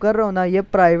एड्रेस जो अब कर रहा हूँ ना, ये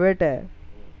प्राइवेट है,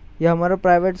 ये हमारा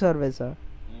प्राइवेट सर्विस है,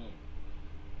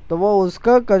 तो वो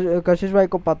उसका कशिश भाई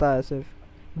को पता है, सिर्फ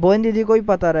बोइन दीदी को ही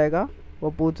पता रहेगा, वो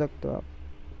पूछ सकते हो आप।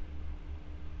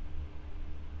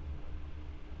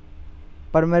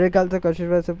 पर मेरे ख्याल से कशिश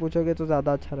भाई से पूछोगे तो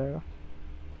ज़्यादा अच्छा रहेगा,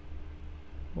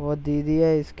 वो दीदी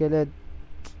है इसके लिए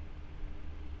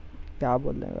क्या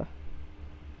बोलेगा।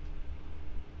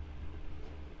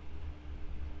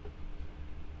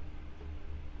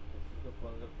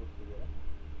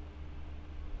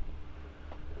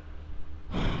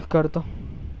 कर तो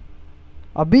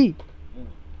अभी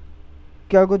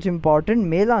क्या कुछ इम्पोर्टेंट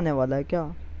मेल आने वाला है क्या?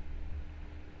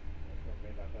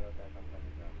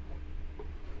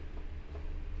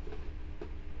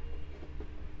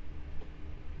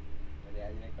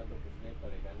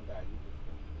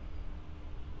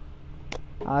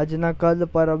 आज ना कल,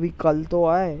 पर अभी कल तो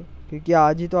आए क्योंकि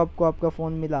आज ही तो आपको आपका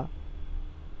फोन मिला।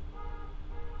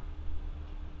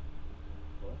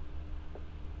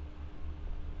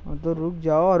 तो रुक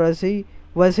जाओ, और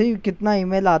वैसे ही कितना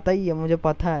ईमेल आता ही है, मुझे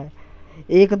पता है।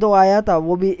 एक दो आया था,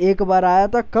 वो भी एक बार आया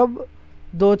था, कब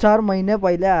 2-4 महीने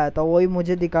पहले आया था, वही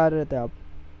मुझे दिखा रहे थे आप।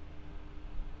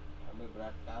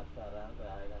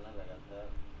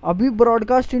 अभी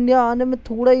ब्रॉडकास्ट इंडिया आने में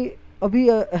थोड़ा ही अभी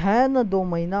है ना, 2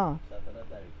 महीना।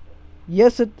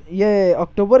 ये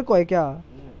अक्टूबर को है क्या?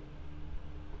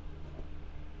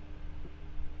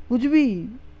 कुछ भी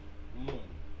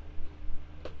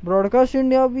ब्रॉडकास्ट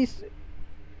इंडिया भी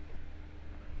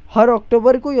हर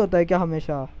अक्टूबर को ही होता है क्या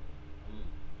हमेशा?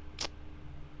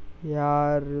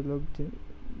 यार लोग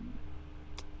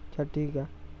अच्छा ठीक है,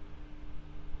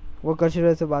 वो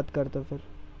कशिश से बात करते फिर।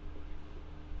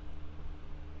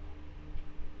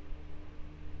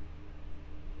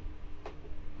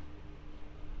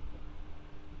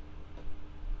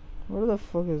 What the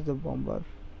fuck is the bomber?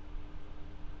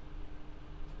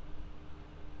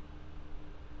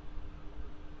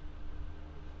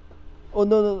 Oh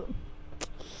no, no.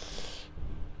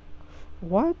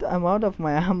 What? I'm out of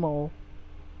my ammo.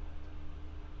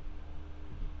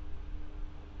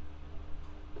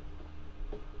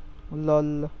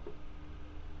 Lol.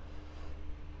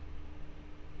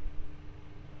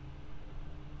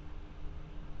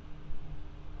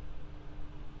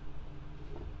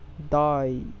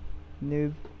 Die.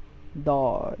 Noob.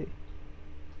 Die.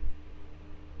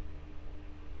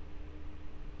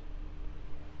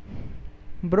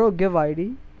 Bro, give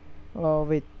ID. Oh,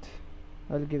 wait.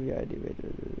 I'll give you ID. Wait.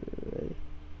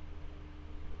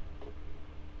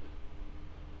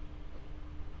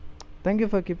 Thank you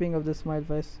for keeping up the smile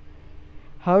face.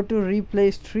 How to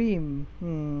replay stream?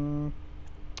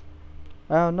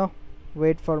 I don't know.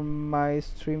 Wait for my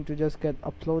stream to just get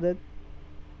uploaded.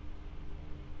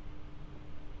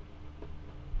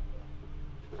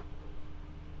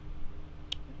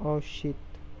 Oh shit.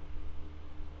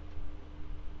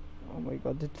 Oh my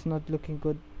god, it's not looking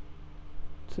good.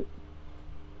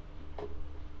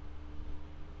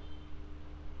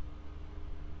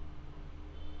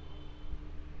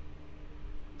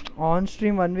 On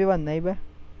stream 1v1 नहीं बे,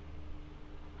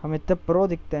 हम इतने pro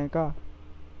दिखते हैं क्या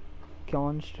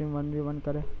on stream 1v1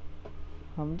 करें?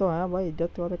 हम तो हैं भाई,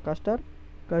 इज्जत वाले कास्टर,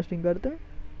 कास्टिंग करते हैं।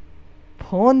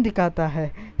 फोन दिखाता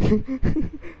है।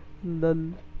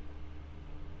 लल।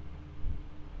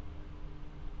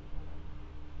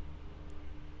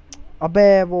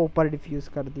 अबे वो ऊपर डिफ्यूज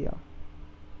कर दिया।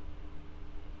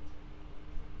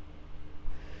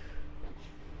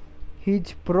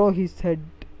 He's pro, he said.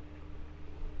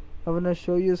 I wanna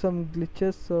show you some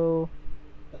glitches. So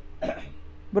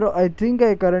bro, I think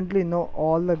I currently know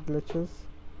all the glitches.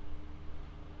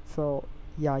 So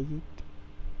yeah, yeet.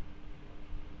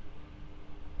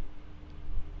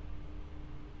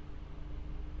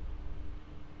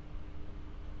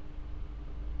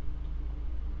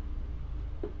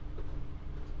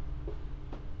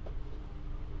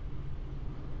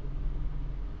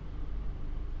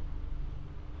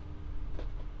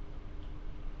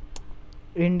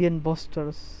 Indian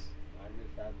Busters,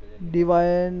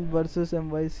 Divine versus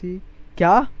MYC.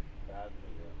 क्या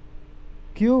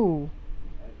क्यों?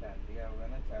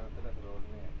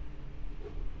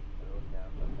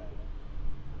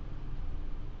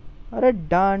 अरे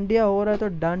डांडिया हो रहा है तो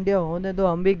डांडिया होने दो,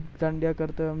 हम भी डांडिया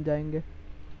करते हुए हम जाएंगे।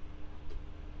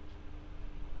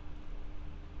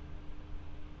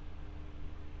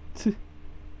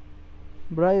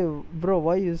 Bro,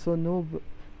 why you so noob?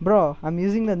 Bro, I'm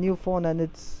using the new phone and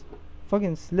it's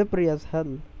fucking slippery as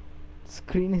hell.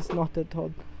 Screen is not at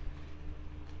all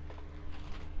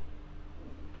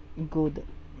good.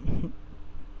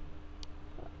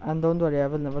 And don't worry, I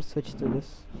will never switch to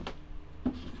this.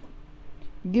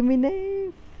 Give me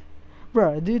name.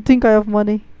 Bro, do you think I have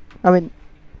money? I mean,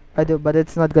 I do, but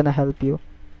it's not gonna help you.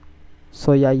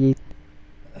 So yeah, yeet.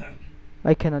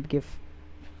 I cannot give.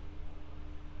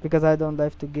 Because I don't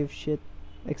like to give shit.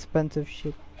 Expensive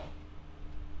shit.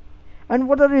 And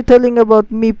what are you telling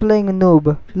about me playing a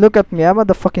noob? Look at me, I'm at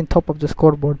the fucking top of the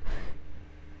scoreboard.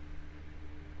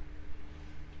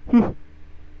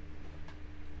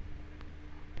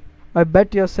 I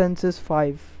bet your sense is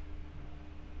 5.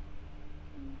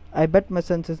 I bet my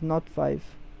sense is not 5.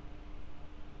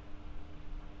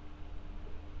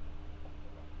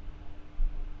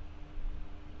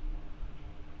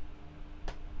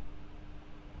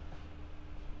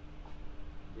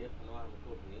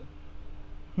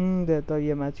 देता हूँ,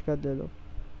 ये match का दे लो।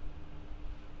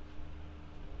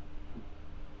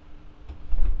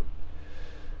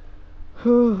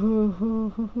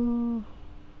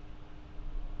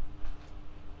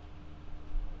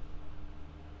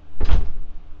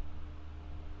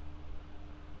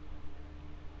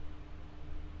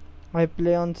 I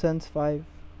play on Sense 5.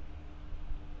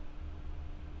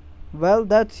 Well,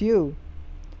 that's you.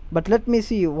 But let me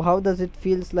see, how does it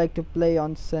feels like to play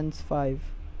on Sense 5?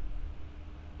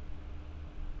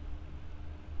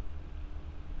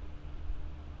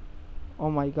 Oh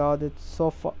my god, it's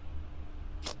so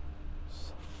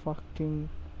fucking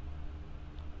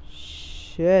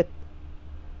shit.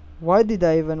 Why did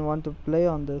I even want to play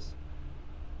on this?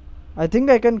 I think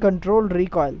I can control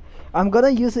recoil. I'm gonna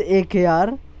use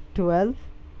AKR 12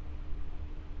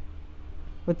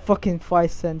 with fucking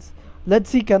 5 cents.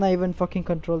 Let's see, can I even fucking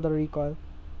control the recoil?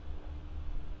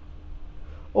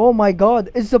 Oh my god,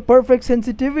 it's the perfect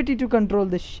sensitivity to control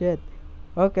this shit.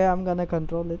 Okay, I'm gonna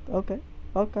control it. Okay,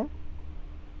 okay.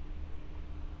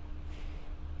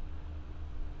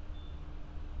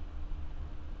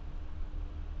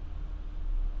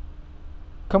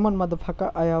 Come on,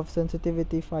 motherfucker, I have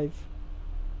sensitivity 5.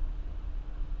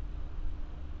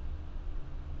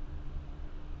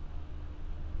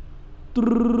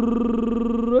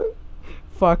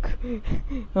 Fuck.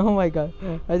 Oh my god,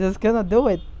 I just cannot do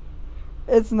it.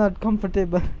 It's not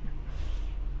comfortable.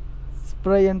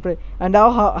 Spray and pray. And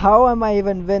how am I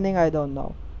even winning? I don't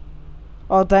know.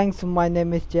 Oh, thanks, my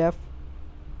name is Jeff.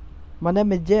 My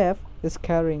name is Jeff is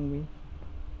carrying me.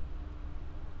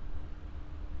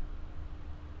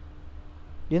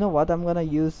 You know what? I'm gonna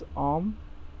use arm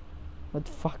with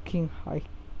fucking high.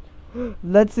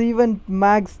 Let's even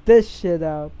max this shit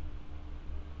out.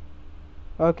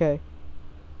 Okay.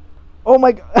 Oh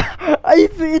my god.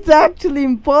 It's actually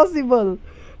impossible.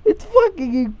 It's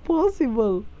fucking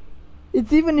impossible.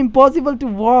 It's even impossible to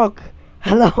walk.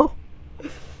 Hello?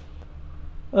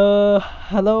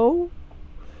 Hello?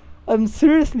 I'm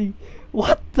seriously.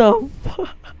 What the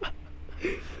fuck?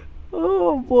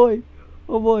 Oh boy.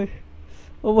 Oh boy.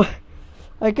 Oh boy.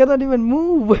 I cannot even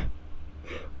move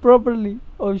properly.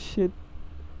 Oh shit.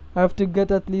 I have to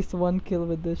get at least 1 kill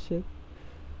with this shit.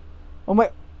 Oh my.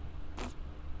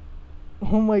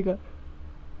 Oh my god.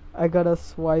 I gotta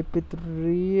swipe it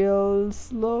real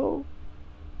slow.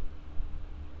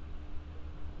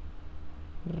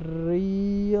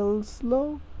 Real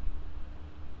slow.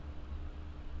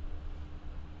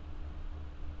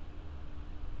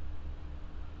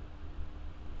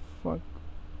 Fuck.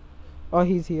 Oh,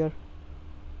 he's here.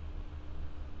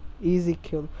 Easy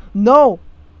kill. No!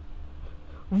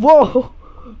 Whoa!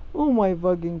 Oh my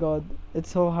fucking god.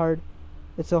 It's so hard.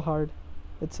 It's so hard.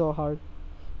 It's so hard.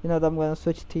 You know what, I'm gonna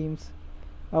switch teams.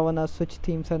 I wanna switch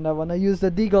teams and I wanna use the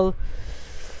deagle.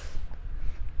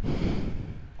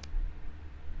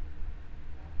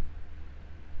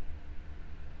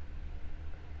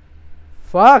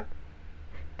 Fuck!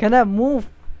 Can I move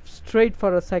straight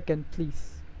for a second,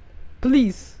 please?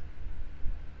 Please!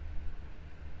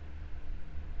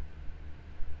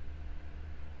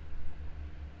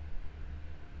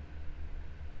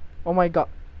 Oh my god.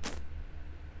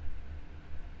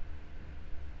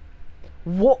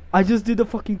 What? I just did a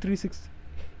fucking 360.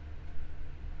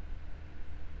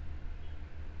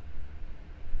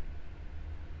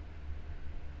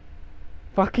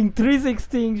 Fucking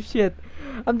 360 shit.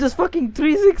 I'm just fucking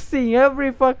 360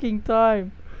 every fucking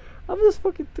time. I'm just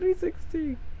fucking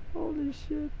 360. Holy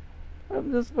shit.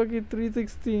 I'm just fucking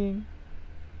 360.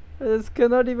 I just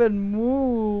cannot even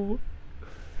move.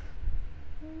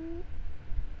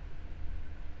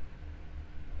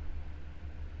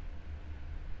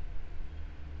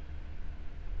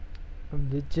 I'm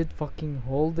legit fucking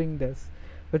holding this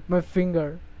with my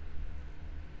finger.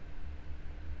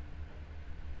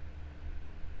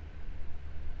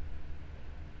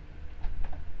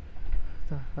 What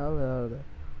the hell are they?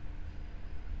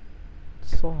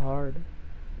 It's so hard.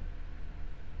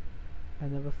 I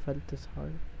never felt this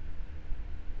hard.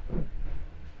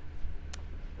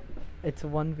 It's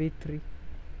 1v3.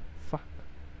 Fuck.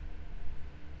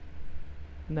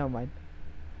 Never mind.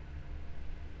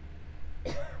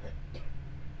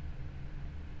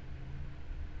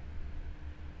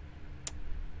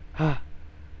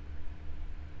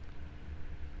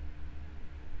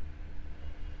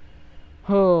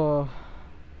 Oh,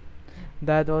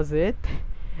 that was it.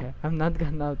 I'm not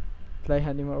gonna play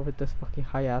anymore with this fucking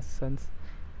high ass sense.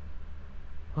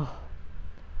 Oh,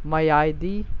 my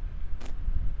ID.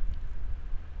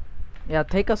 Yeah,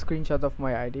 take a screenshot of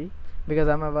my ID because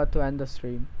I'm about to end the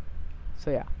stream.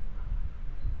 So yeah,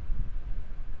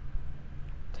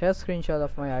 take a screenshot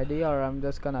of my ID or I'm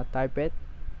just gonna type it.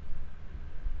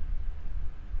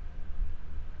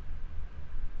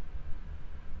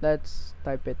 Let's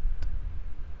type it.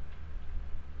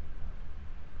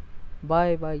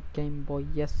 Bye bye Game Boy.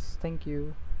 Yes, thank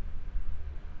you.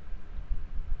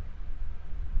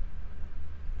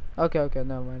 Okay,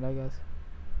 never mind, I guess.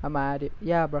 I'm at it.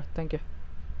 Yeah, bro, thank you.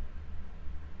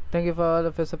 Thank you for all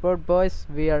of your support, boys.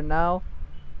 We are now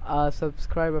a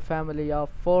subscriber family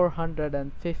of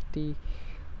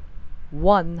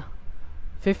 451,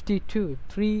 52,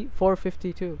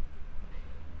 452.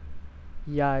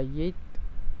 Yeah, yeet.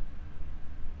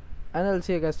 And I'll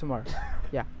see you guys tomorrow.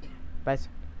 Yeah, bye.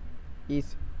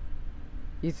 Easy.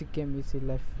 Easy game, easy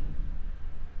life.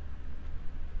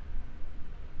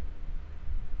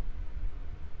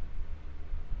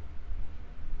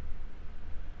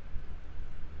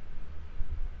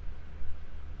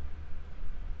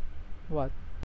 What?